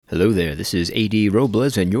Hello there, this is AD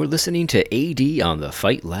Robles, and you're listening to AD on the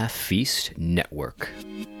Fight Laugh Feast Network.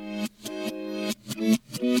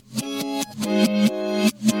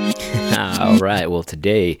 All right, well,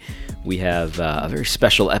 today we have a very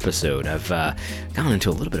special episode. I've gone into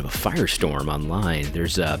a little bit of a firestorm online.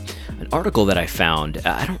 There's an article that I found.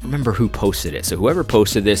 I don't remember who posted it, so whoever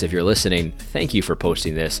posted this, if you're listening, thank you for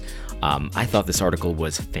posting this. I thought this article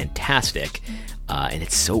was fantastic. And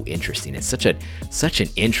it's so interesting. It's such an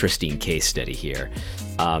interesting case study here.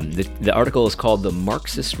 The article is called "The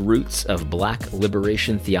Marxist Roots of Black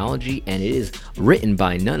Liberation Theology," and it is written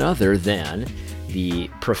by none other than the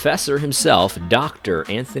professor himself, Dr.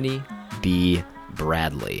 Anthony B.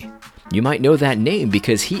 Bradley. You might know that name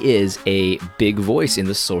because he is a big voice in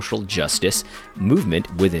the social justice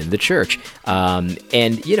movement within the church.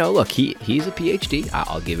 And, you know, look, he's a PhD.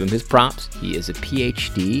 I'll give him his props. He is a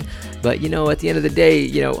PhD. But, you know, at the end of the day,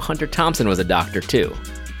 you know, Hunter Thompson was a doctor, too.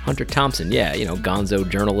 Hunter Thompson, yeah, you know, Gonzo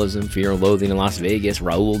Journalism, Fear and Loathing in Las Vegas,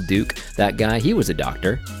 Raoul Duke, that guy, he was a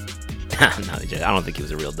doctor. I don't think he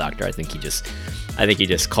was a real doctor. I think he just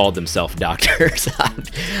called himself doctors.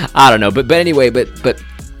 I don't know. But anyway, but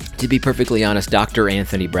to be perfectly honest, Dr.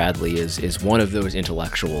 Anthony Bradley is one of those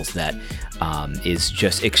intellectuals that is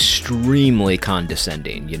just extremely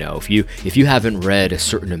condescending. You know, if you haven't read a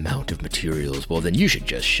certain amount of materials, well, then you should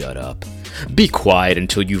just shut up. Be quiet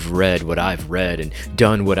until you've read what I've read and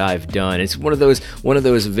done what I've done. It's one of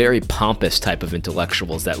those very pompous type of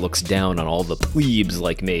intellectuals that looks down on all the plebes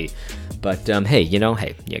like me. But hey,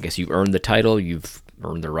 I guess you earned the title. You've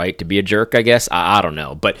earned the right to be a jerk, I guess. I don't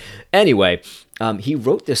know. But anyway, he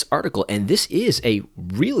wrote this article, and this is a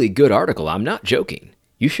really good article. I'm not joking.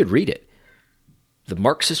 You should read it. The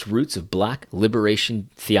Marxist Roots of Black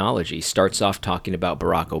Liberation Theology starts off talking about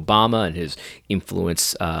Barack Obama and his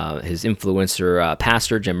influencer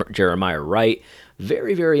pastor, Jeremiah Wright.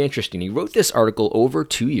 Very, very interesting. He wrote this article over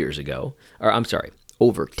 2 years ago,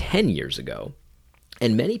 over 10 years ago.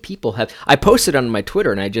 And many people have. I posted on my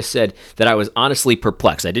Twitter, and I just said that I was honestly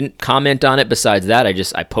perplexed. I didn't comment on it. Besides that,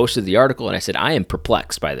 I posted the article, and I said I am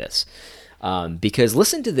perplexed by this, because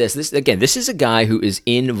listen to this. This is a guy who is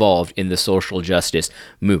involved in the social justice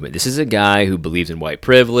movement. This is a guy who believes in white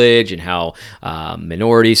privilege and how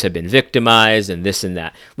minorities have been victimized and this and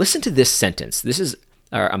that. Listen to this sentence. It's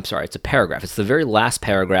a paragraph. It's the very last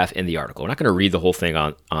paragraph in the article. I'm not going to read the whole thing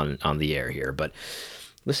on the air here, but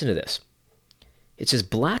listen to this. It says,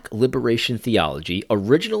 Black liberation theology,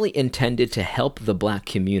 originally intended to help the black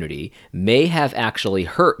community, may have actually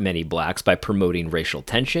hurt many blacks by promoting racial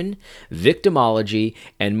tension, victimology,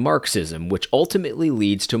 and Marxism, which ultimately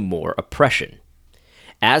leads to more oppression.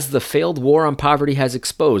 As the failed war on poverty has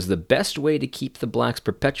exposed, the best way to keep the blacks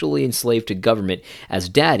perpetually enslaved to government as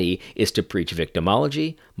daddy is to preach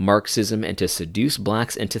victimology, Marxism, and to seduce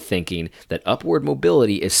blacks into thinking that upward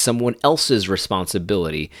mobility is someone else's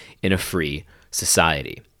responsibility in a free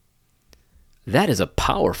society. That is a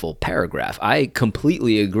powerful paragraph. I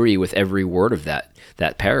completely agree with every word of that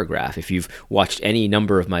paragraph. If you've watched any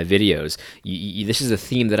number of my videos, this is a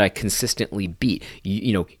theme that I consistently beat.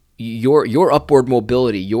 Your upward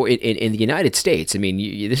mobility, in the United States. I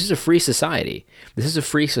mean, this is a free society. This is a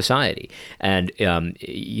free society, and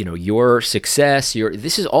your success.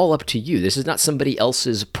 This is all up to you. This is not somebody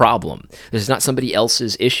else's problem. This is not somebody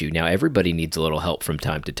else's issue. Now, everybody needs a little help from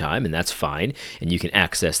time to time, and that's fine. And you can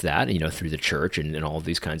access that, through the church and all of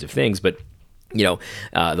these kinds of things. But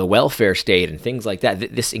the welfare state and things like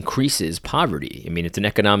that, this increases poverty. I mean, it's an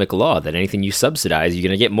economic law that anything you subsidize, you're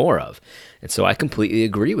going to get more of. And so I completely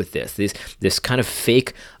agree with this. This kind of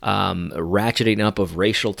fake ratcheting up of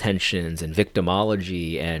racial tensions and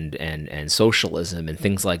victimology and socialism and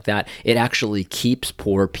things like that, it actually keeps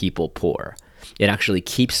poor people poor. It actually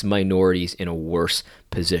keeps minorities in a worse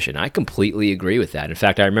position. I completely agree with that. In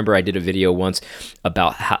fact, I remember I did a video once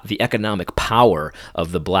about how the economic power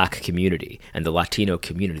of the black community and the Latino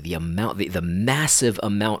community, the massive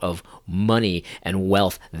amount of money and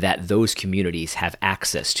wealth that those communities have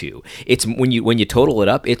access to. It's when you total it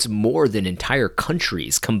up, it's more than entire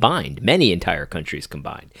countries combined, many entire countries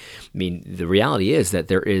combined. I mean, the reality is that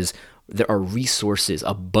there are resources,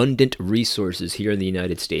 abundant resources here in the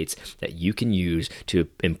United States that you can use to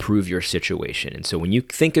improve your situation. And so when you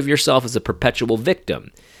think of yourself as a perpetual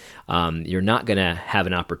victim, you're not going to have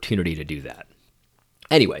an opportunity to do that.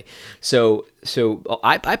 Anyway, so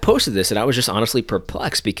I posted this and I was just honestly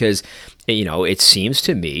perplexed because, it seems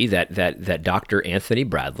to me that Dr. Anthony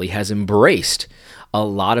Bradley has embraced a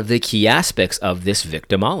lot of the key aspects of this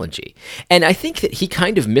victimology. And I think that he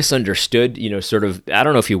kind of misunderstood, sort of, I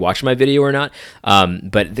don't know if you watched my video or not,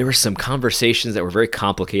 but there were some conversations that were very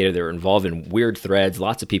complicated. They were involved in weird threads.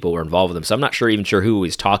 Lots of people were involved with them. So I'm not even sure who he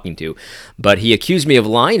was talking to, but he accused me of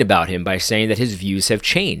lying about him by saying that his views have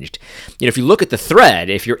changed. If you look at the thread,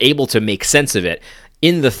 if you're able to make sense of it,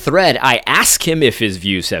 in the thread, I ask him if his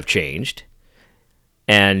views have changed.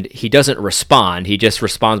 And he doesn't respond. He just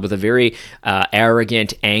responds with a very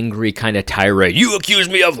arrogant, angry kind of tirade. You accuse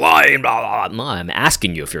me of lying, blah, blah, blah. No, I'm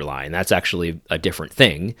asking you if you're lying. That's actually a different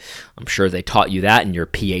thing. I'm sure they taught you that in your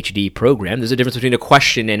PhD program. There's a difference between a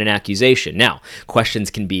question and an accusation. Now, questions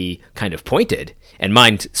can be kind of pointed, and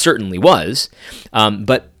mine certainly was.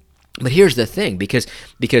 But here's the thing, because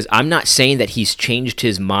I'm not saying that he's changed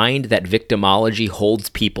his mind, that victimology holds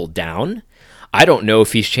people down. I don't know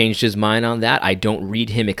if he's changed his mind on that. I don't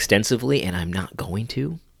read him extensively, and I'm not going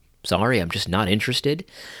to. Sorry, I'm just not interested.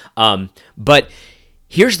 But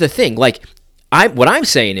here's the thing. What I'm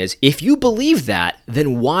saying is, if you believe that,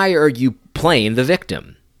 then why are you playing the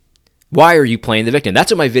victim? Why are you playing the victim?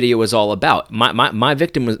 That's what my video was all about.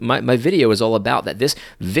 My video was all about that, this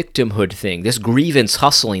victimhood thing, this grievance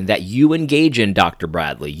hustling that you engage in, Dr.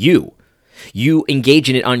 Bradley. You engage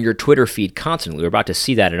in it on your Twitter feed constantly. We're about to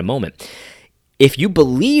see that in a moment. If you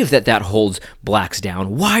believe that holds blacks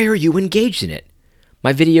down, why are you engaged in it?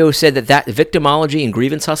 My video said that victimology and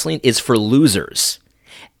grievance hustling is for losers.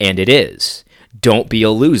 And it is. Don't be a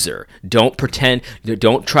loser. Don't pretend.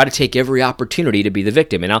 Don't try to take every opportunity to be the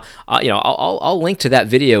victim. And I'll link to that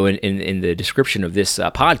video in the description of this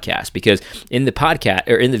podcast, because in the podcast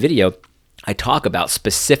or in the video, I talk about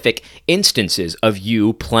specific instances of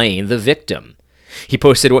you playing the victim. He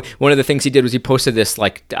posted, one of the things he did was he posted this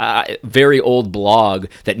very old blog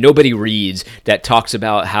that nobody reads that talks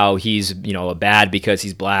about how he's, bad because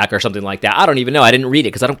he's black or something like that. I don't even know. I didn't read it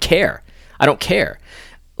because I don't care.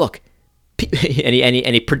 Look, and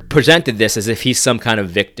he presented this as if he's some kind of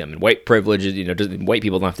victim, and white privilege, white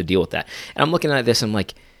people don't have to deal with that. And I'm looking at this, I'm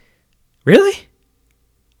like, really?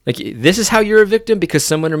 Like, this is how you're a victim because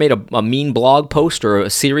someone made a mean blog post or a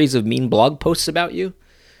series of mean blog posts about you?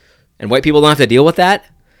 And white people don't have to deal with that?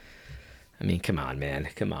 I mean, come on, man.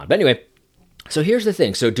 Come on. But anyway, so here's the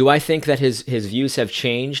thing. So do I think that his views have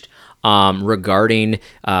changed regarding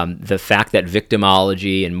the fact that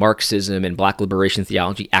victimology and Marxism and black liberation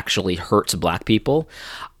theology actually hurts black people?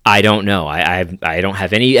 I don't know. I don't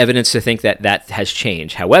have any evidence to think that has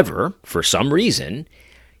changed. However, for some reason,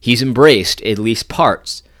 he's embraced at least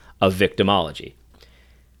parts of victimology.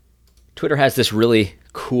 Twitter has this really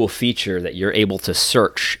cool feature that you're able to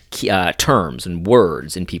search terms and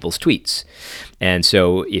words in people's tweets. And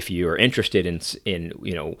so if you're interested in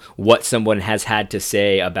what someone has had to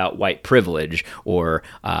say about white privilege or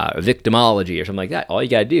victimology or something like that, all you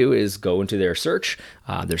got to do is go into their search.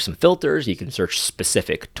 There's some filters. You can search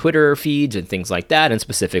specific Twitter feeds and things like that, and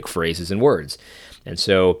specific phrases and words. And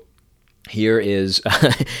so here is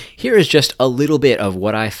just a little bit of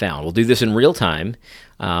what I found. We'll do this in real time,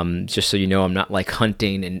 just so you know I'm not like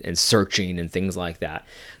hunting and searching and things like that.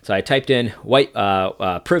 So I typed in white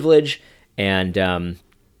privilege and Dr.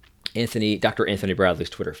 Anthony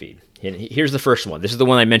Bradley's Twitter feed. And here's the first one. This is the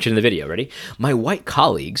one I mentioned in the video. Ready? My white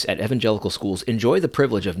colleagues at evangelical schools enjoy the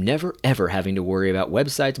privilege of never, ever having to worry about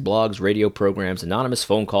websites, blogs, radio programs, anonymous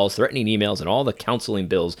phone calls, threatening emails, and all the counseling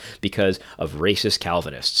bills because of racist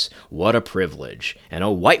Calvinists. What a privilege. And a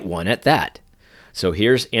white one at that. So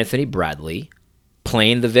here's Anthony Bradley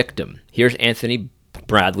playing the victim. Here's Anthony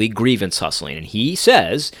Bradley grievance hustling. And he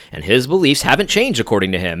says, and his beliefs haven't changed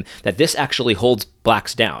according to him, that this actually holds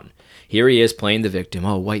blacks down. Here he is playing the victim.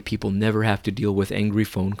 Oh, white people never have to deal with angry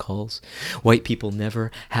phone calls. White people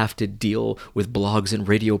never have to deal with blogs and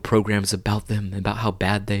radio programs about them, about how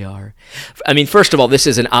bad they are. I mean, first of all, this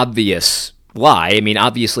is an obvious lie. I mean,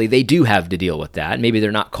 obviously they do have to deal with that. Maybe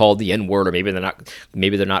they're not called the N-word, or maybe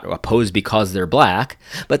they're not opposed because they're black,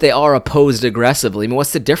 but they are opposed aggressively. I mean,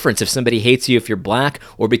 what's the difference if somebody hates you if you're black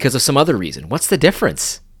or because of some other reason? What's the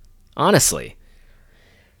difference? Honestly.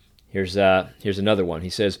 Here's another one. He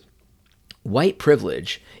says, white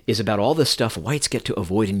privilege is about all the stuff whites get to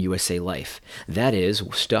avoid in USA life. That is,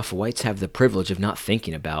 stuff whites have the privilege of not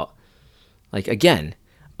thinking about. Like, again,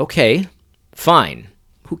 okay, fine.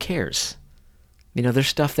 Who cares? There's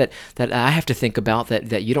stuff that I have to think about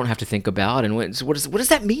that you don't have to think about. And so what does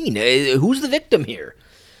that mean? Who's the victim here?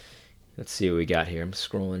 Let's see what we got here. I'm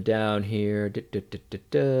scrolling down here.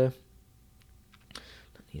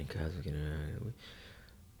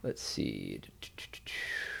 Let's see.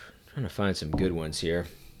 Trying to find some good ones here.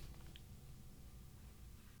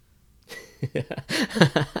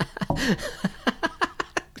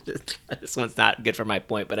 This one's not good for my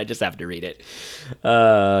point, but I just have to read it.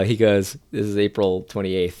 He goes, this is April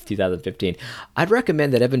 28th, 2015. I'd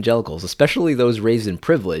recommend that evangelicals, especially those raised in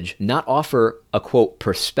privilege, not offer a, quote,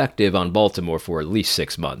 perspective on Baltimore for at least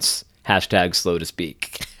 6 months. Hashtag slow to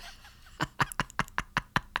speak.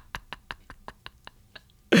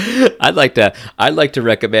 I'd like to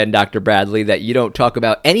recommend, Dr. Bradley, that you don't talk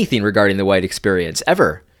about anything regarding the white experience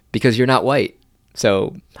ever, because you're not white.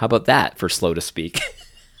 So how about that for slow to speak?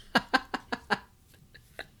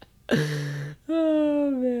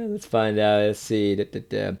 Oh man, let's find out. Let's see.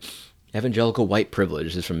 Evangelical white privilege.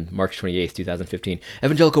 This is from March 28th, 2015.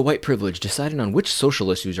 Evangelical white privilege, deciding on which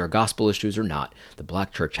social issues are gospel issues or not. The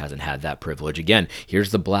black church hasn't had that privilege. Again,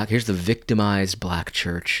 here's the victimized black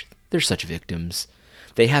church. They're such victims.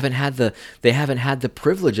 They haven't had the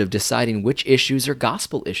privilege of deciding which issues are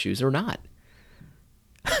gospel issues or not.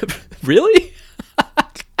 Really?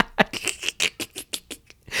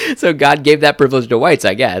 So God gave that privilege to whites,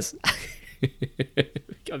 I guess.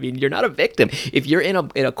 I mean, you're not a victim. If you're in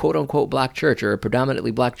a quote-unquote black church or a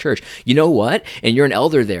predominantly black church, you know what? And you're an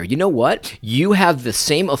elder there. You know what? You have the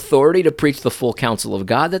same authority to preach the full counsel of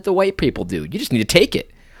God that the white people do. You just need to take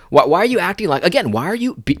it. Why are you acting like, again, why are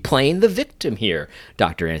you playing the victim here,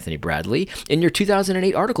 Dr. Anthony Bradley? In your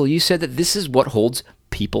 2008 article, you said that this is what holds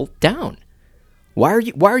people down. Why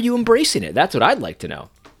are you embracing it? That's what I'd like to know.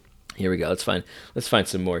 Here we go. Let's find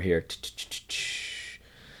some more here.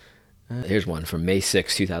 Here's one from May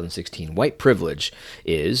 6, 2016. White privilege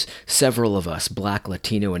is, several of us, Black,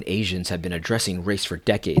 Latino, and Asians, have been addressing race for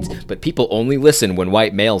decades, but people only listen when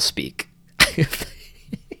white males speak.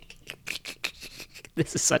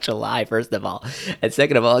 This is such a lie, first of all. And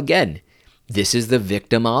second of all, again, this is the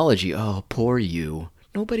victimology. Oh, poor you.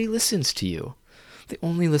 Nobody listens to you. They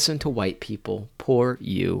only listen to white people. Poor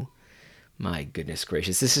you. My goodness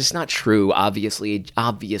gracious. This is not true. Obviously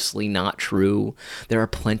not true. There are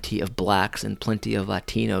plenty of blacks and plenty of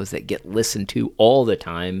Latinos that get listened to all the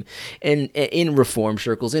time. And in reform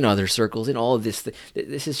circles, in other circles, in all of this.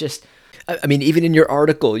 This is just... I mean, even in your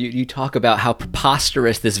article, you talk about how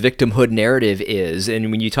preposterous this victimhood narrative is,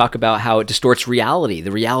 and when you talk about how it distorts reality,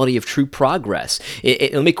 the reality of true progress.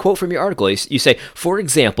 Let me quote from your article. You say, for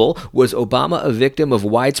example, was Obama a victim of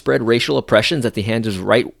widespread racial oppressions at the hands of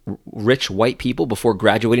rich white people before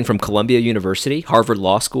graduating from Columbia University, Harvard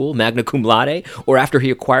Law School, magna cum laude, or after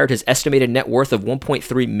he acquired his estimated net worth of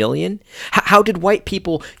 $1.3 million? How did rich white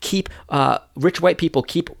people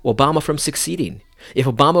keep Obama from succeeding? If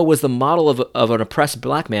Obama was the model of an oppressed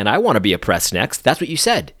black man, I want to be oppressed next. That's what you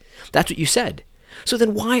said. So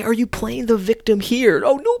then why are you playing the victim here?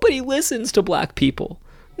 Oh, nobody listens to black people.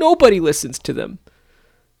 Nobody listens to them.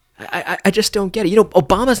 I just don't get it. You know,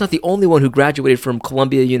 Obama's not the only one who graduated from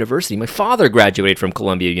Columbia University. My father graduated from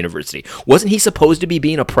Columbia University. Wasn't he supposed to be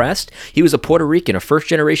being oppressed? He was a Puerto Rican, a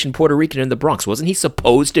first-generation Puerto Rican in the Bronx. Wasn't he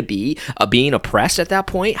supposed to be being oppressed at that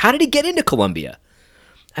point? How did he get into Columbia?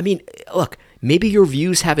 I mean, look, maybe your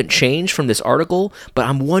views haven't changed from this article, but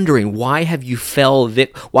I'm wondering, why have you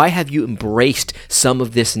embraced some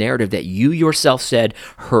of this narrative that you yourself said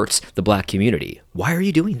hurts the black community? Why are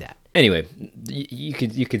you doing that? Anyway, you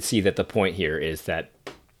could see that the point here is that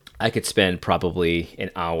I could spend probably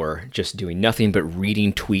an hour just doing nothing but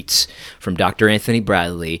reading tweets from Dr. Anthony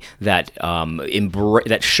Bradley that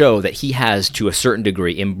that show that he has, to a certain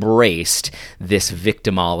degree, embraced this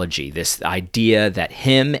victimology, this idea that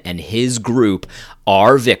him and his group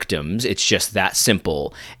are victims. It's just that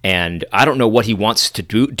simple. And I don't know what he wants to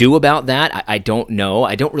do about that. I don't know.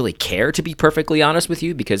 I don't really care, to be perfectly honest with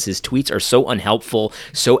you, because his tweets are so unhelpful,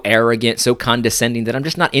 so arrogant, so condescending that I'm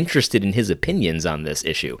just not interested in his opinions on this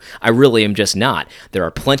issue. I really am just not. There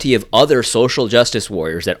are plenty of other social justice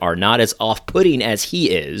warriors that are not as off-putting as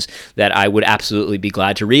he is that I would absolutely be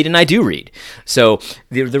glad to read, and I do read. So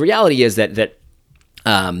the reality is that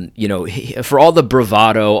for all the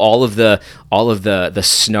bravado, all of the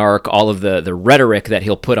snark, all of the rhetoric that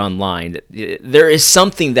he'll put online, there is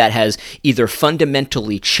something that has either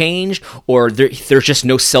fundamentally changed or there's just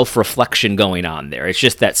no self-reflection going on there. It's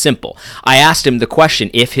just that simple. I asked him the question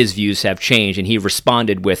if his views have changed, and he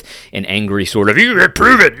responded with an angry sort of, "You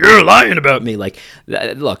prove it, you're lying about me." Like,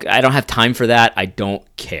 look, I don't have time for that. I don't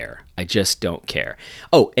care. I just don't care.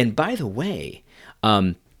 Oh, and by the way,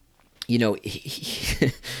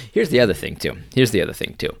 here's the other thing too.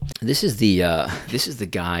 This is the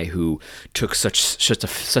guy who took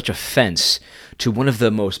such offense to one of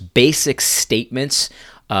the most basic statements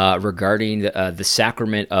regarding the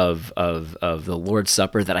sacrament of the Lord's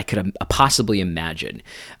Supper that I could possibly imagine,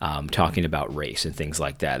 talking about race and things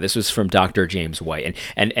like that. This was from Dr. James White,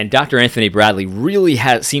 and Dr. Anthony Bradley really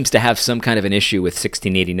seems to have some kind of an issue with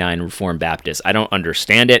 1689 Reformed Baptists. I don't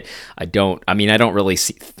understand it. I don't really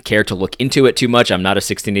care to look into it too much. I'm not a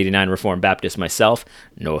 1689 Reformed Baptist myself.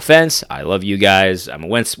 No offense. I love you guys. I'm a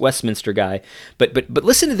Westminster guy. But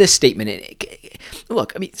listen to this statement.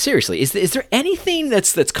 Look, I mean, seriously, is there anything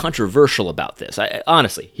that's controversial about this?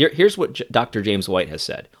 Honestly, here's what Dr. James White has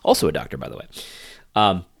said. Also a doctor, by the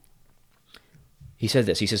way. He said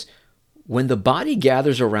this. He says, when the body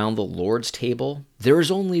gathers around the Lord's table, there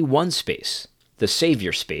is only one space, the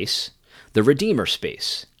Savior space, the Redeemer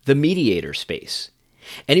space, the Mediator space.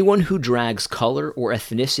 Anyone who drags color or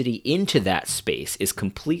ethnicity into that space is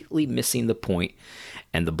completely missing the point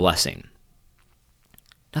and the blessing.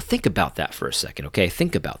 Now think about that for a second, okay?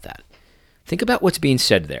 Think about that. Think about what's being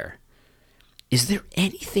said there. Is there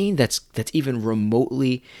anything that's even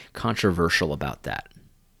remotely controversial about that?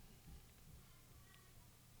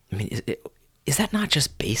 I mean, is that not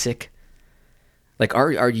just basic? Like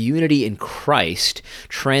our unity in Christ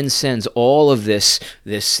transcends all of this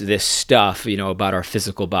stuff, about our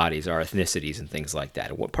physical bodies, our ethnicities, and things like that.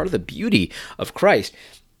 And what part of the beauty of Christ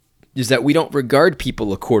is that we don't regard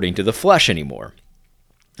people according to the flesh anymore.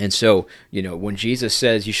 And so, when Jesus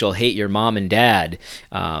says you shall hate your mom and dad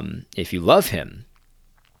if you love him,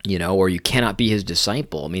 or you cannot be his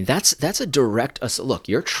disciple. I mean, that's a direct look.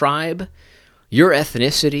 Your tribe, your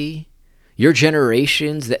ethnicity, your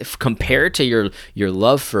generations, that compared to your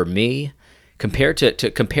love for me, compared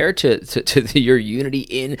to your unity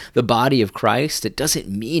in the body of Christ, it doesn't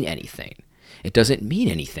mean anything. It doesn't mean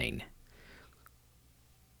anything.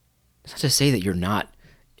 It's not to say that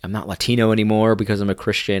I'm not Latino anymore because I'm a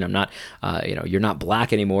Christian. I'm not, you're not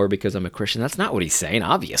black anymore because I'm a Christian. That's not what he's saying,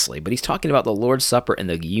 obviously. But he's talking about the Lord's Supper and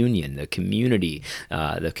the union, the community,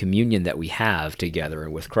 the communion that we have together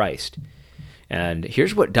with Christ. And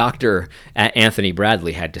here's what Dr. Anthony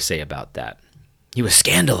Bradley had to say about that. He was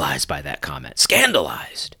scandalized by that comment.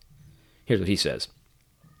 Scandalized. Here's what he says.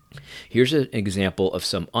 Here's an example of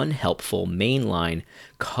some unhelpful, mainline,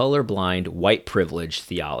 colorblind, white privilege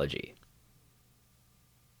theology.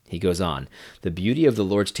 He goes on, the beauty of the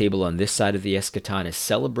Lord's table on this side of the eschaton is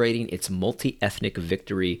celebrating its multi-ethnic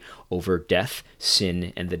victory over death,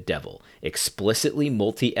 sin, and the devil. Explicitly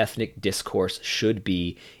multi-ethnic discourse should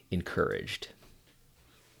be encouraged.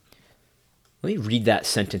 Let me read that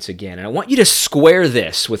sentence again, and I want you to square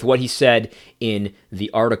this with what he said in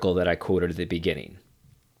the article that I quoted at the beginning.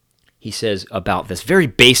 He says about this very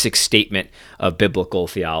basic statement of biblical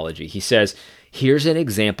theology. He says, here's an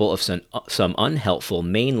example of some unhelpful,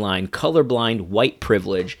 mainline, colorblind, white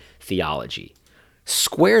privilege theology.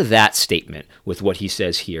 Square that statement with what he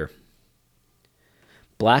says here.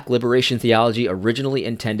 Black liberation theology, originally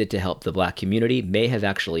intended to help the black community, may have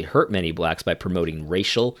actually hurt many blacks by promoting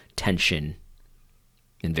racial tension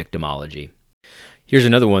and victimology. Here's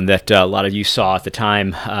another one that a lot of you saw at the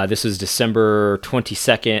time. This is December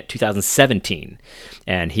 22nd, 2017.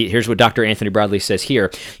 And here's what Dr. Anthony Bradley says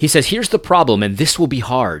here. He says, here's the problem, and this will be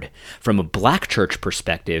hard. From a black church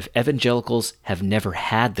perspective, evangelicals have never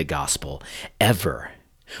had the gospel, ever.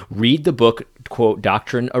 Read the book, quote,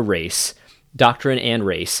 Doctrine and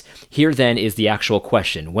Race. Here then is the actual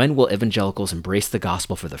question. When will evangelicals embrace the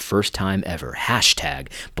gospel for the first time ever?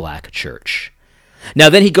 # Black Church.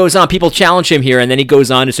 Now, then he goes on, people challenge him here, and then he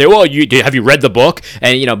goes on to say, well, have you read the book?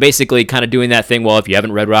 And, basically kind of doing that thing, well, if you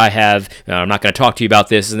haven't read what I have, I'm not going to talk to you about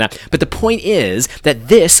this and that. But the point is that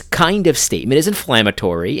this kind of statement is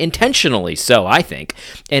inflammatory, intentionally so, I think,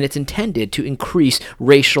 and it's intended to increase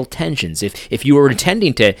racial tensions. If you were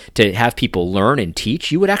intending to have people learn and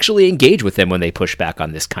teach, you would actually engage with them when they push back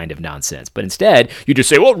on this kind of nonsense. But instead, you just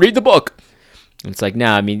say, well, read the book. It's like, no,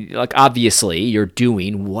 I mean, like, obviously you're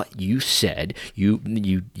doing what you said.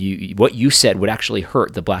 What you said would actually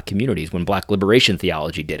hurt the black communities when black liberation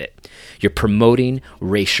theology did it. You're promoting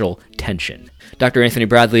racial tension. Dr. Anthony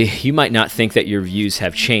Bradley, you might not think that your views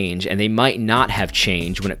have changed, and they might not have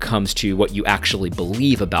changed when it comes to what you actually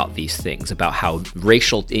believe about these things, about how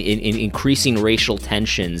increasing racial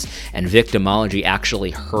tensions and victimology actually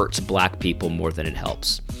hurts black people more than it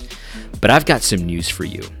helps. But I've got some news for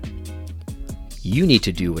you. You need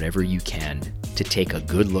to do whatever you can to take a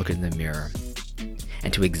good look in the mirror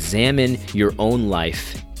and to examine your own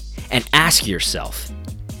life and ask yourself,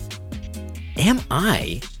 am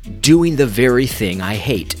I doing the very thing I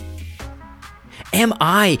hate? Am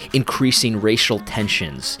I increasing racial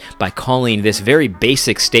tensions by calling this very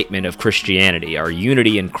basic statement of Christianity, our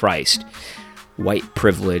unity in Christ, white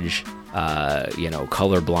privilege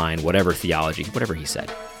colorblind, whatever theology, whatever he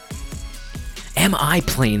said. Am I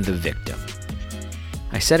playing the victim?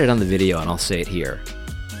 I said it on the video and I'll say it here.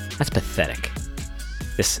 That's pathetic.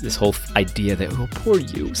 This whole idea that, oh, poor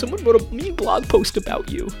you, someone wrote a mean blog post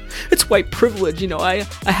about you. It's white privilege, I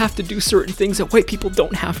have to do certain things that white people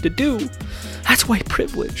don't have to do. That's white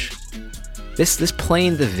privilege. This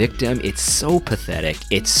playing the victim, it's so pathetic.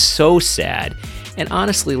 It's so sad. And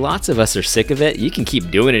honestly, lots of us are sick of it. You can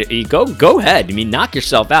keep doing it. Go ahead. Knock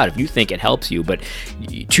yourself out if you think it helps you. But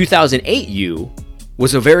 2008 you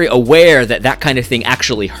was very aware that kind of thing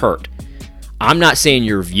actually hurt. I'm not saying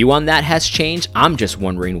your view on that has changed. I'm just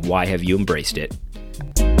wondering, why have you embraced it?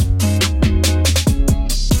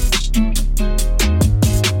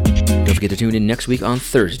 Don't forget to tune in next week on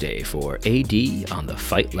Thursday for AD on the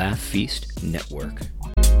Fight Laugh Feast Network.